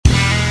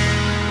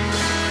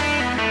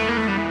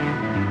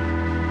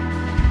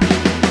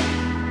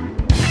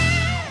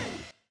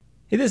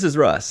Hey, this is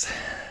Russ.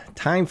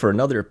 Time for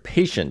another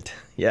patient.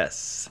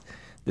 Yes,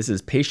 this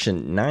is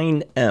patient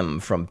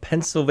 9M from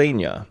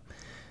Pennsylvania.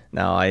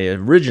 Now, I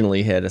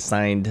originally had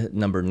assigned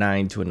number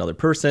 9 to another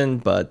person,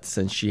 but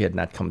since she had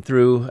not come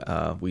through,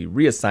 we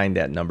reassigned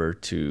that number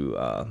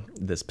to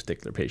this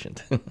particular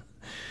patient.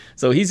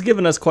 So he's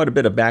given us quite a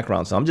bit of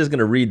background, so I'm just going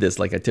to read this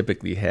like I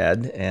typically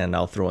had, and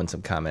I'll throw in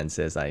some comments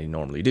as I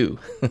normally do.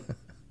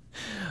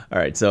 All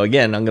right, so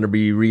again, I'm going to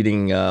be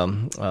reading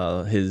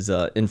his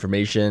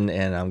information,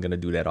 and I'm going to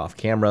do that off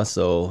camera,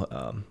 so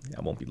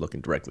I won't be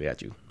looking directly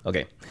at you.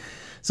 Okay,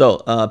 so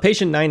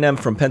patient 9M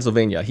from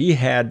Pennsylvania, he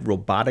had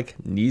robotic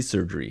knee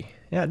surgery.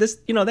 Yeah,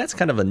 that's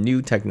kind of a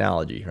new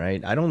technology,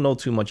 right? I don't know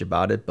too much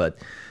about it, but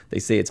they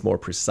say it's more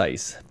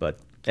precise. But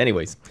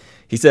anyways,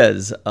 he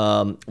says,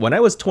 when I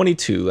was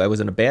 22, I was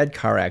in a bad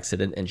car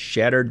accident and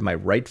shattered my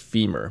right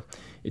femur.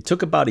 It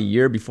took about a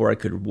year before I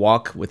could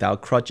walk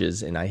without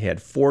crutches, and I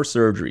had 4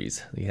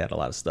 surgeries. He had a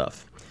lot of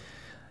stuff.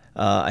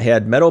 I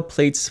had metal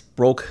plates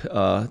broke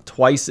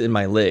twice in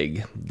my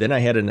leg. Then I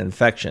had an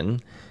infection,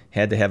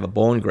 had to have a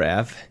bone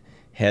graft,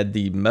 had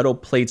the metal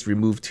plates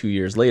removed 2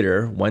 years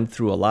later, went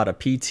through a lot of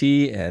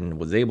PT, and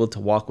was able to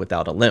walk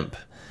without a limp.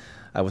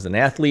 I was an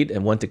athlete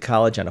and went to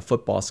college on a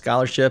football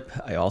scholarship.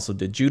 I also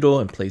did judo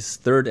and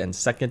placed 3rd and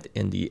 2nd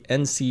in the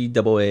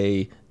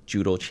NCAA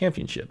judo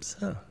championships.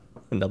 Huh.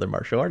 Another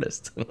martial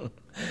artist.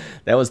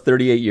 That was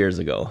 38 years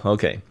ago.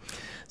 Okay.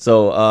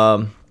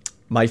 So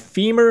my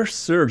femur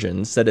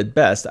surgeon said it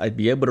best I'd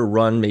be able to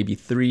run maybe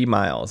 3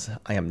 miles.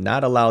 I am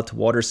not allowed to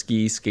water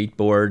ski,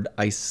 skateboard,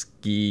 ice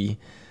ski,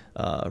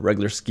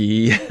 regular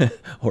ski,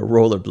 or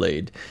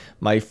rollerblade.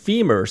 My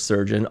femur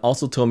surgeon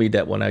also told me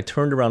that when I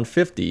turned around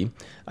 50,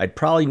 I'd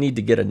probably need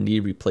to get a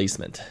knee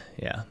replacement.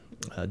 Yeah,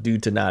 due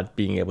to not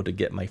being able to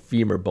get my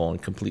femur bone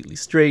completely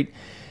straight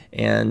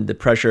and the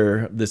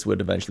pressure this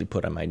would eventually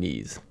put on my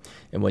knees.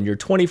 And when you're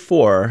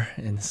 24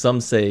 and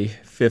some say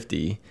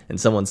 50 and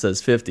someone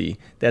says 50,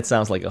 that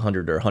sounds like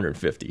 100 or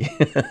 150.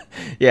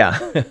 Yeah,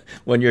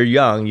 when you're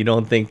young, you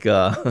don't think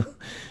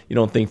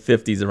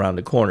 50 is around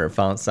the corner.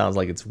 Sounds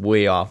like it's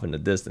way off in the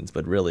distance,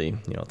 but really,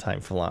 time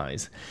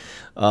flies.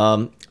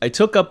 I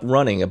took up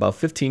running about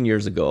 15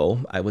 years ago.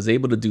 I was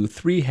able to do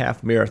 3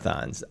 half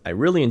marathons. I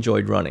really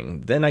enjoyed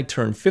running. Then I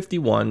turned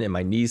 51 and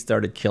my knees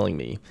started killing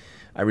me.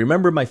 I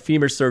remember my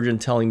femur surgeon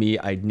telling me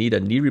I'd need a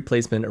knee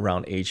replacement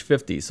around age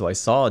 50, so I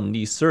saw a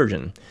knee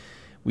surgeon.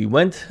 We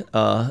went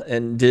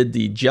and did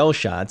the gel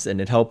shots, and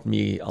it helped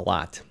me a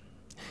lot.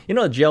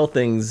 Gel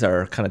things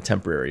are kind of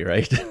temporary,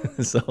 right?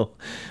 So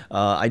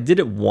I did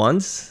it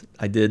once.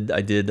 I did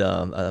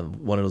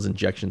one of those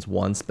injections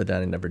once, but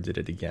then I never did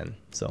it again.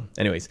 So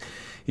anyways,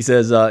 he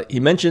says,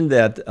 he mentioned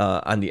that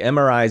on the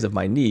MRIs of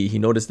my knee, he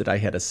noticed that I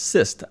had a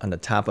cyst on the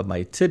top of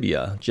my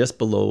tibia just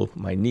below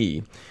my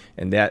knee,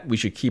 and that we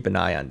should keep an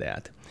eye on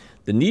that.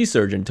 The knee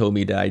surgeon told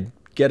me that I'd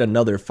get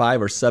another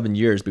 5 or 7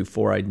 years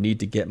before I'd need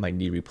to get my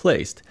knee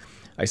replaced.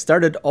 I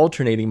started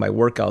alternating my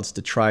workouts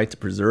to try to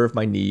preserve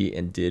my knee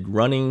and did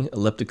running,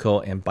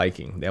 elliptical, and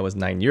biking. That was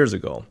 9 years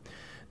ago.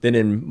 Then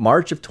in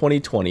March of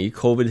 2020,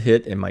 COVID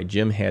hit and my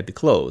gym had to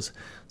close.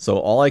 So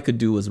all I could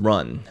do was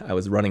run. I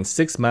was running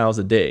 6 miles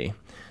a day.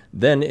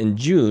 Then in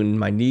June,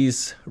 my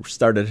knees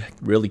started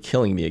really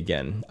killing me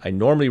again. I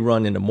normally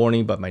run in the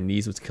morning, but my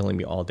knees was killing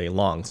me all day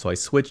long. So I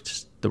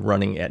switched to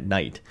running at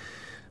night.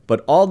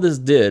 But all this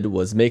did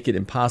was make it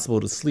impossible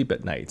to sleep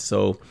at night.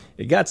 So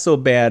it got so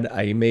bad,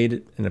 I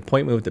made an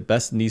appointment with the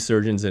best knee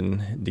surgeons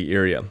in the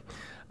area.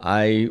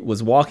 I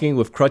was walking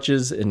with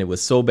crutches and it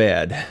was so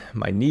bad.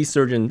 My knee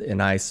surgeon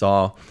and I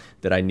saw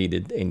that I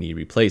needed a knee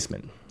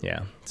replacement.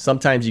 Yeah,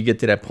 sometimes you get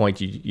to that point,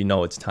 you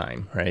know it's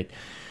time, right?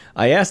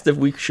 I asked if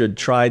we should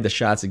try the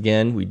shots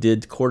again. We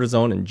did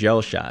cortisone and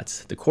gel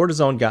shots. The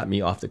cortisone got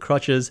me off the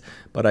crutches,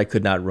 but I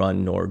could not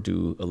run nor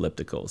do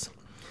ellipticals.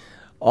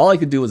 All I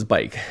could do was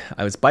bike.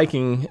 I was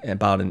biking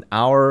about an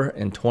hour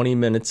and 20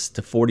 minutes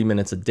to 40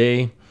 minutes a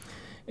day,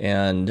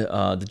 and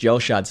the gel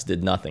shots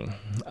did nothing.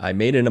 I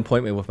made an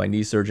appointment with my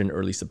knee surgeon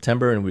early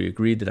September, and we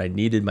agreed that I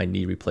needed my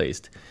knee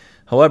replaced.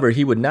 However,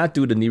 he would not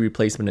do the knee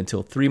replacement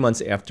until 3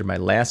 months after my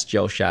last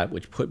gel shot,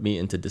 which put me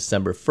into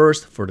December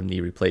 1st for the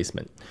knee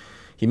replacement.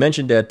 He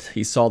mentioned that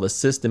he saw the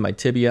cyst in my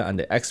tibia on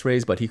the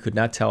x-rays, but he could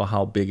not tell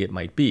how big it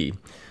might be.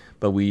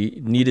 But we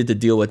needed to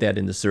deal with that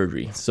in the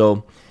surgery.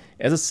 So,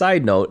 as a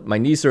side note, my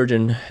knee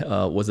surgeon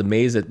was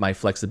amazed at my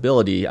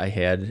flexibility I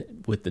had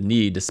with the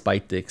knee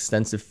despite the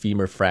extensive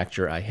femur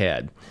fracture I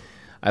had.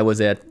 I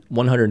was at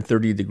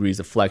 130 degrees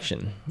of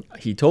flexion.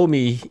 He told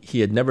me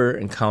he had never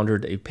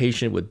encountered a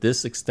patient with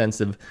this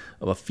extensive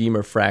of a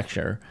femur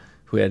fracture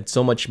who had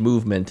so much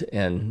movement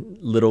and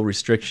little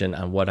restriction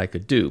on what I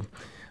could do.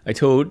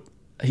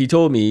 He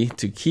told me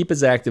to keep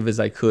as active as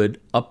I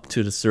could up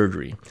to the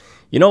surgery.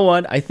 You know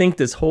what? I think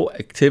this whole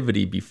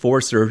activity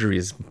before surgery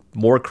is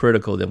more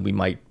critical than we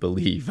might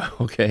believe,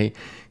 okay?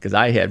 Because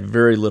I had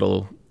very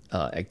little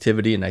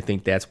activity, and I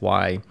think that's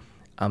why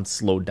I'm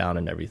slowed down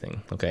and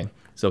everything, okay?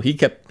 So he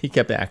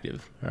kept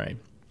active, all right?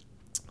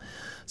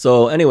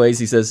 So, anyways,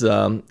 he says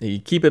he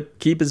keep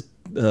as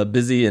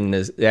busy and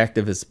as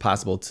active as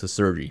possible to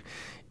surgery.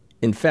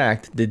 In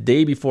fact, the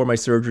day before my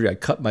surgery, I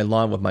cut my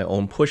lawn with my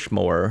own push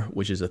mower,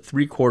 which is a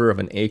 3/4 of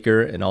an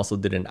acre, and also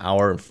did an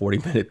hour and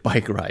 40-minute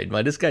bike ride.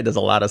 This guy does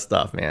a lot of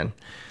stuff, man.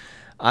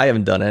 I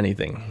haven't done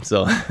anything.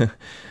 So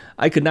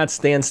I could not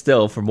stand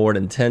still for more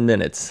than 10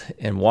 minutes,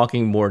 and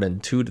walking more than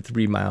 2 to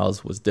 3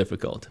 miles was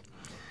difficult.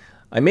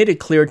 I made it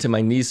clear to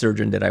my knee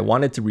surgeon that I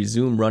wanted to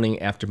resume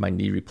running after my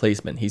knee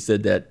replacement. He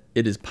said that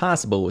it is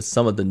possible with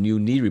some of the new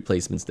knee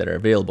replacements that are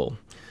available.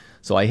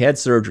 So I had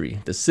surgery.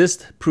 The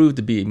cyst proved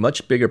to be a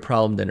much bigger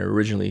problem than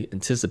originally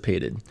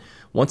anticipated.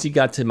 Once he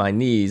got to my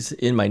knees,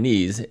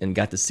 and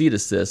got to see the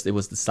cyst, it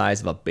was the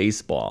size of a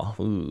baseball.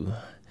 Ooh.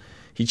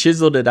 He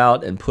chiseled it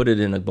out and put it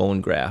in a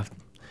bone graft.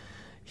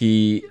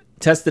 He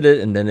tested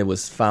it, and then it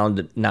was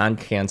found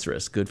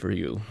non-cancerous. Good for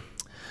you.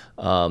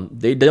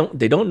 They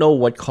don't know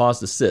what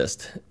caused the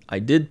cyst. I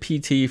did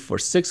PT for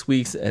 6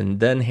 weeks and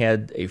then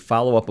had a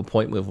follow-up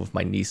appointment with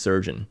my knee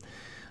surgeon.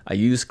 I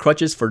used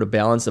crutches for the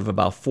balance of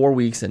about 4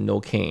 weeks and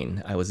no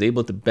cane. I was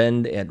able to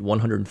bend at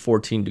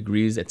 114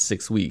 degrees at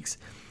 6 weeks.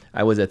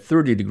 I was at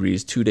 30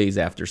 degrees 2 days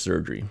after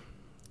surgery.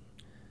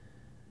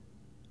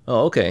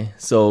 Oh, okay.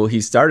 So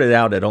he started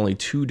out at only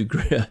 30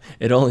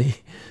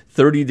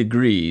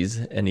 degrees,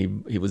 and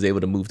he was able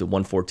to move to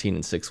 114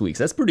 in 6 weeks.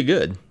 That's pretty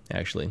good,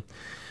 actually.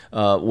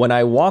 When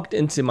I walked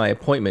into my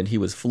appointment, he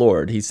was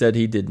floored. He said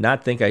he did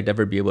not think I'd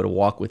ever be able to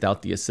walk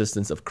without the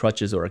assistance of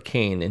crutches or a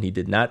cane, and he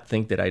did not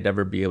think that I'd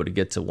ever be able to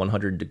get to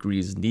 100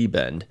 degrees knee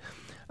bend.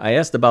 I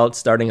asked about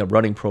starting a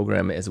running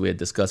program as we had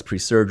discussed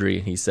pre-surgery,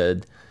 and he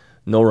said,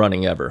 no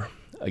running ever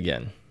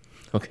again.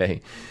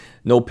 Okay.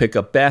 No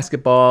pickup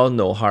basketball,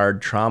 no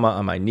hard trauma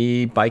on my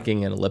knee,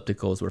 biking and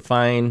ellipticals were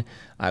fine.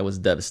 I was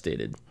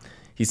devastated.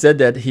 He said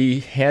that he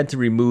had to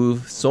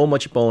remove so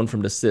much bone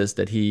from the cyst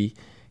that he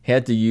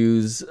had to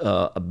use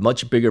a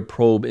much bigger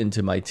probe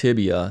into my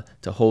tibia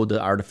to hold the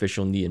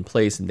artificial knee in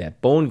place, and that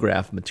bone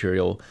graft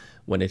material,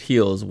 when it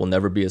heals, will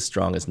never be as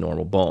strong as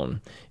normal bone.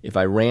 If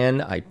I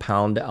ran, I'd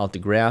pound out the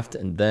graft,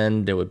 and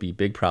then there would be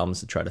big problems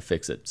to try to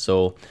fix it.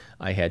 So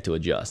I had to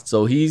adjust.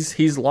 So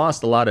he's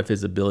lost a lot of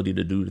his ability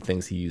to do the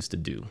things he used to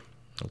do.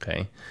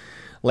 Okay.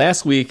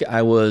 Last week,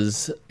 I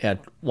was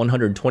at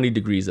 120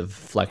 degrees of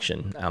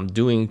flexion. I'm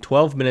doing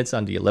 12 minutes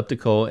on the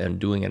elliptical and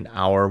doing an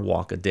hour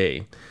walk a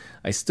day.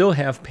 I still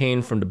have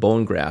pain from the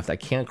bone graft. I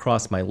can't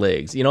cross my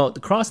legs. The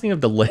crossing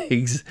of the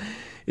legs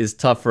is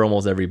tough for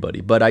almost everybody.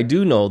 But I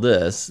do know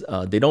this.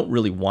 They don't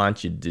really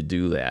want you to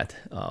do that.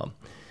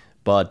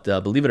 But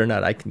believe it or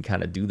not, I can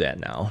kind of do that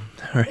now.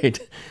 All right.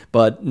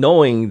 But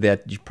knowing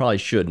that you probably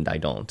shouldn't, I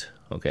don't.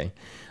 Okay.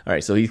 All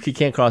right. So he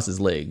can't cross his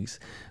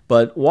legs.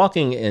 But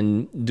walking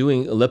and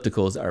doing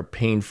ellipticals are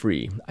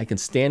pain-free. I can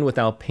stand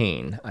without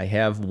pain. I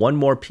have one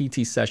more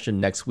PT session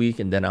next week,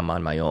 and then I'm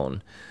on my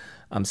own.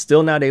 I'm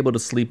still not able to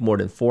sleep more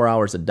than 4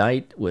 hours a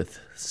night with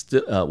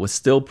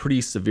still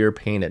pretty severe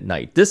pain at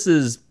night. This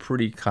is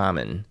pretty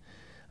common.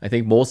 I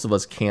think most of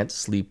us can't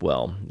sleep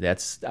well. I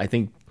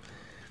think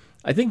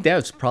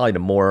that's probably the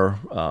more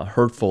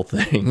hurtful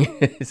thing.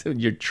 So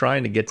you're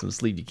trying to get some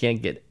sleep. You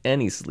can't get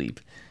any sleep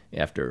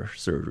after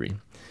surgery.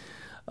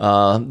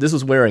 This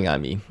was wearing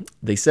on me.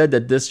 They said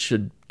that this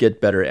should get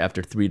better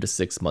after 3 to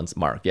 6 months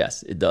mark.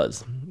 Yes, it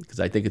does.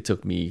 Because I think it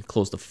took me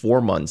close to 4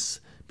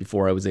 months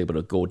before I was able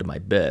to go to my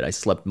bed. I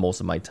slept most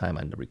of my time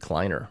on the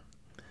recliner,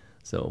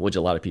 which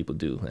a lot of people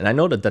do. And I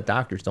know that the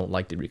doctors don't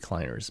like the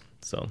recliners,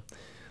 so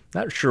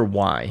not sure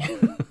why,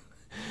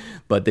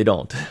 but they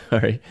don't. All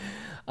right.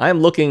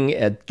 I'm looking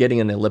at getting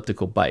an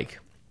elliptical bike.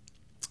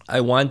 I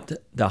want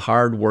the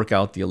hard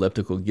workout the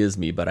elliptical gives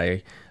me, but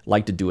I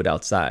like to do it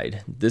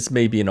outside. This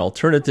may be an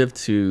alternative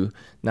to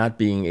not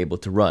being able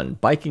to run.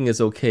 Biking is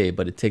okay,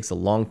 but it takes a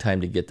long time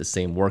to get the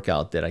same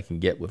workout that I can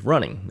get with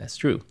running. That's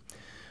true.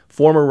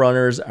 Former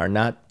runners are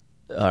no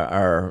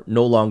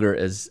longer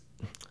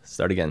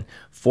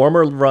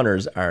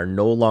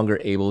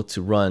able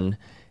to run,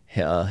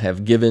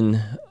 have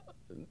given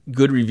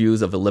good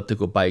reviews of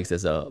elliptical bikes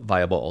as a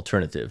viable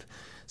alternative.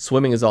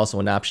 Swimming is also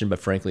an option, but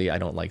frankly, I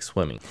don't like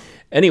swimming.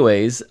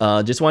 Anyways,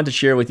 just wanted to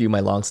share with you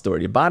my long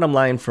story. The bottom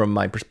line from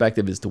my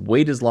perspective is to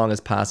wait as long as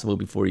possible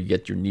before you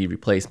get your knee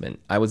replacement.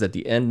 I was at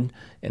the end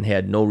and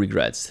had no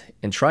regrets.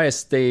 And try to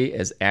stay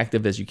as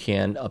active as you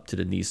can up to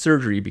the knee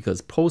surgery, because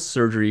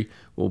post-surgery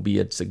will be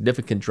a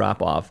significant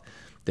drop-off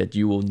that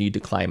you will need to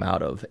climb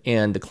out of.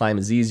 And the climb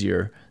is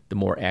easier the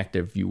more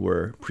active you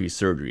were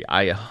pre-surgery.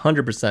 I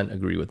 100%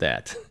 agree with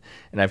that.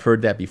 And I've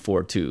heard that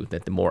before too,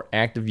 that the more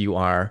active you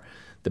are,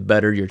 the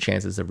better your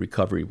chances of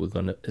recovery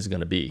is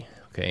going to be.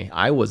 Okay,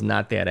 I was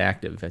not that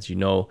active, as you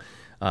know.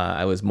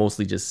 I was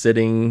mostly just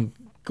sitting,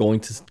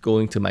 going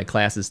to my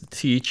classes to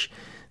teach,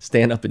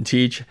 stand up and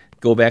teach,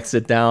 go back,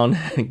 sit down,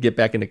 get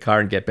back in the car,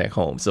 and get back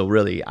home. So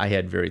really, I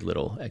had very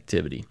little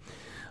activity.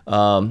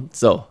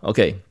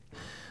 Okay.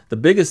 The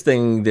biggest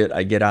thing that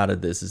I get out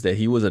of this is that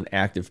he was an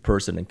active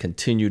person and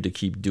continued to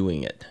keep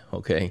doing it,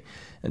 okay,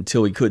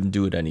 until he couldn't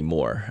do it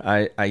anymore.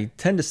 I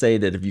tend to say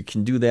that if you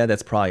can do that,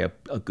 that's probably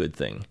a good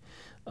thing.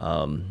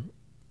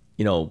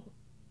 you know,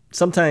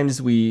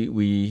 sometimes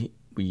we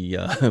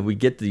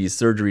get these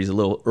surgeries a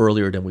little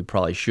earlier than we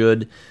probably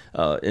should.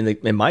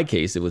 In my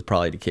case, it was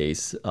probably the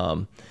case.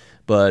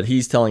 But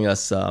he's telling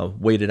us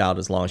wait it out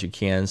as long as you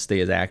can, stay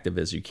as active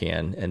as you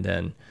can, and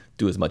then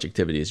do as much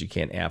activity as you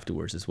can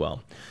afterwards as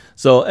well.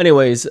 So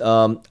anyways,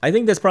 I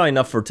think that's probably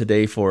enough for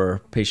today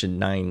for patient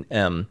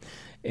 9M.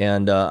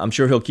 And I'm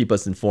sure he'll keep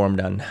us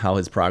informed on how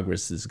his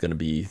progress is going to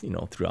be,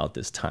 throughout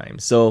this time.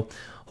 So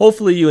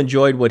hopefully you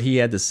enjoyed what he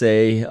had to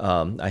say.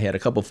 I had a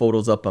couple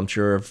photos up, I'm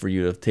sure, for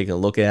you to take a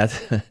look at.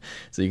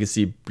 So you can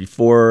see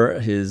before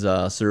his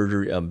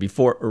surgery,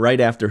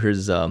 right after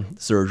his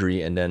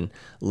surgery, and then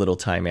a little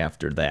time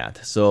after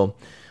that. So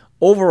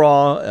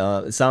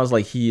overall, it sounds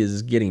like he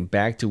is getting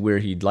back to where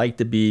he'd like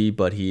to be,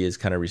 but he is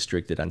kind of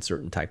restricted on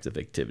certain types of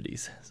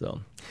activities.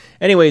 So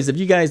anyways, if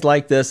you guys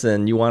like this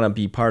and you want to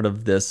be part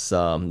of this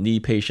knee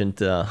patient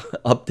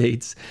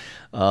updates,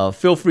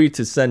 feel free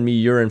to send me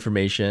your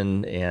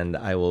information, and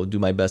I will do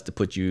my best to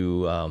put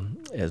you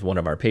as one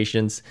of our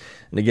patients.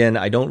 And again,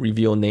 I don't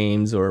reveal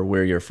names or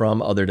where you're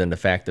from other than the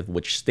fact of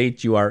which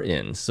state you are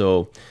in.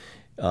 So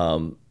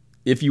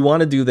if you want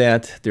to do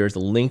that, there's a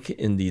link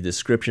in the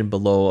description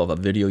below of a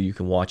video you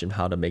can watch on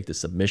how to make the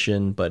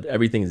submission, but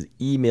everything is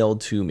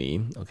emailed to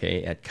me,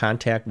 okay, at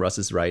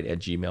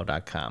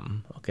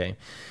contactrussisright@gmail.com, okay?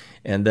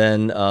 And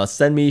then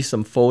send me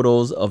some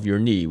photos of your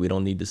knee. We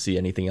don't need to see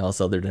anything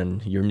else other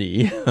than your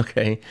knee,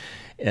 okay?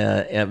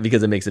 And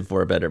because it makes it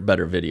for a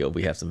better video.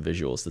 We have some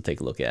visuals to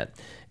take a look at.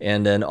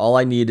 And then all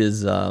I need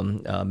is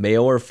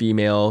male or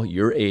female,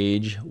 your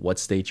age, what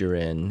state you're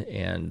in,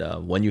 and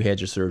when you had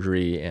your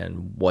surgery,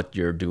 and what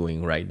you're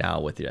doing right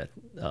now with your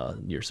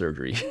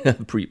surgery,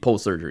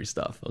 post-surgery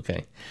stuff,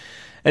 okay?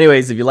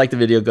 Anyways, if you like the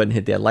video, go ahead and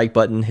hit that like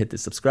button, hit the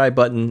subscribe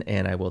button,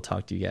 and I will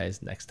talk to you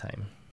guys next time.